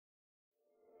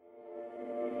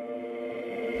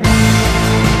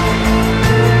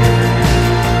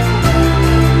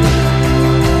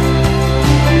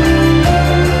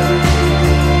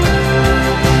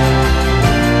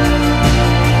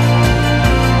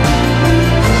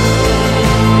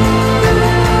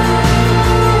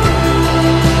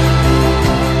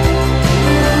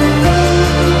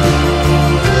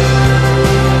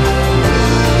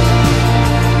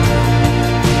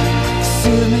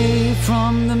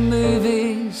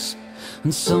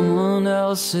and someone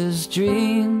else's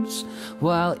dreams,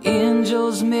 while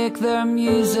angels make their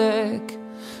music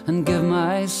and give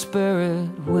my spirit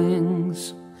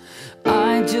wings.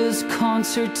 I just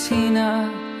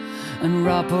concertina and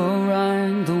wrap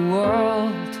around the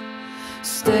world,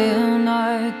 staying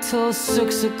out till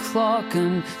 6 o'clock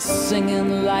and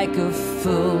singing like a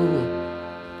fool.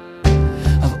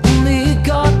 I've only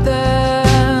got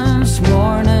this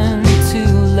morning to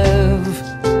live.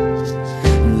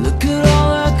 Look at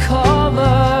all the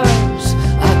colors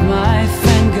at my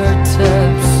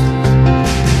fingertips.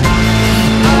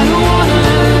 I don't wanna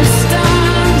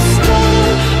stand still,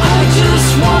 I just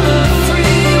wanna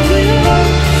free will.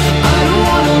 I don't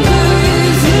wanna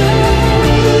lose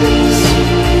this.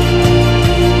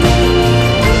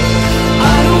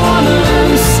 I don't wanna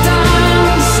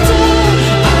stand still,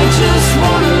 I just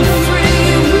wanna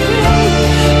free will.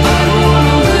 I don't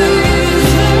wanna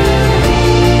lose this.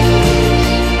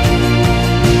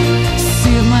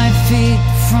 Save my feet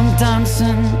from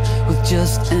dancing with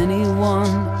just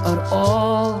anyone at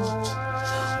all.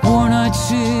 Worn out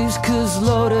shoes, cause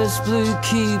Lotus Blue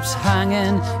keeps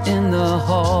hanging in the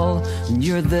hall. And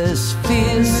you're this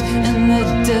face in the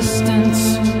distance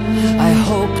I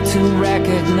hope to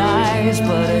recognize,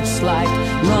 but it's like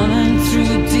running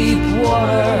through deep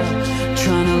water,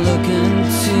 trying to look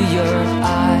into your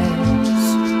eyes.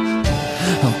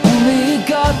 I've only